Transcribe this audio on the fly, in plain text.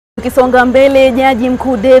Tukisonga mbele, Jaji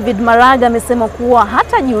Mkuu David Maraga amesema kuwa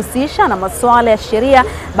hatajihusisha na masuala ya sheria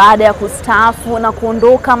baada ya kustaafu na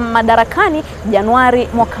kuondoka madarakani Januari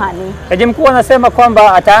mwakani. Jaji Mkuu anasema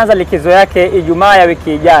kwamba ataanza likizo yake Ijumaa ya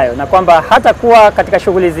wiki ijayo na kwamba hatakuwa katika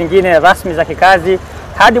shughuli zingine rasmi za kikazi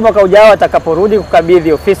hadi mwaka ujao atakaporudi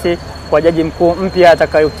kukabidhi ofisi kwa Jaji Mkuu mpya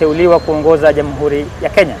atakayoteuliwa kuongoza Jamhuri ya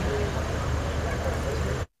Kenya.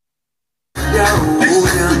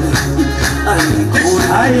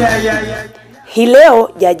 Hii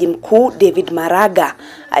leo Jaji Mkuu David Maraga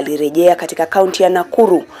alirejea katika kaunti ya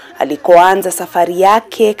Nakuru alikoanza safari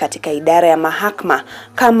yake katika idara ya mahakama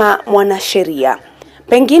kama mwanasheria.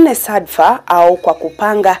 Pengine sadfa au kwa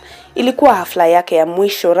kupanga, ilikuwa hafla yake ya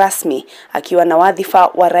mwisho rasmi akiwa na wadhifa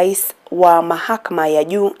wa rais wa mahakama ya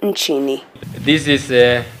juu nchini. This is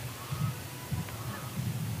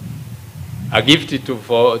a gift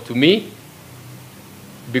to me,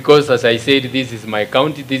 because as I said, this is my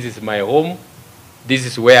county, this is my home, this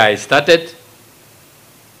is where I started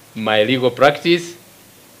my legal practice.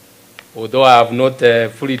 Although I have not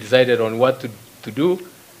fully decided on what to do,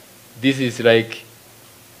 this is like,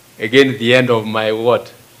 again, the end of my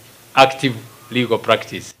active legal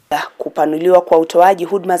practice. Kupanuliwa kwa utoaji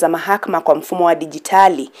huduma za mahakama kwa mfumo wa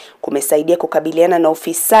dijitali kumesaidia kukabiliana na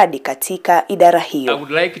ufisadi katika idara hiyo. I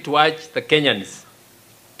would like to urge the Kenyans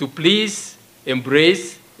to please embrace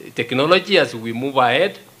technology as we move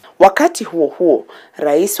ahead. Wakati huo huo,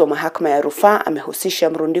 rais wa mahakama ya rufaa amehusisha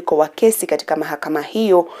mrundiko wa kesi katika mahakama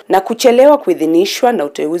hiyo na kuchelewa kuidhinishwa na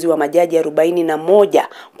uteuzi wa majaji 41,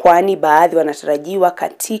 kwani baadhi wanatarajiwa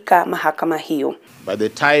katika mahakama hiyo. By the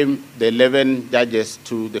time the 11 judges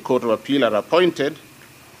to the Court of Appeal are appointed,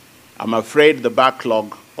 I'm afraid the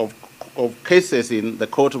backlog of cases in the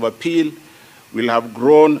Court of Appeal will have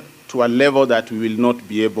grown to a level that we will not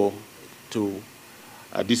be able to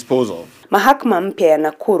dispose of. Mahakama mpya ya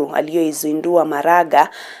Nakuru aliyoizindua Maraga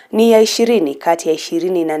ni ya 20 kati ya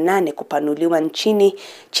 28 kupanuliwa nchini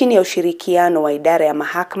chini ya ushirikiano wa idara ya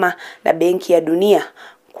mahakama na Benki ya Dunia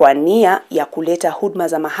kwa nia ya kuleta huduma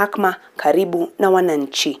za mahakama karibu na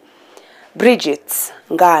wananchi. Bridget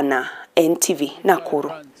Ngana, NTV,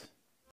 Nakuru.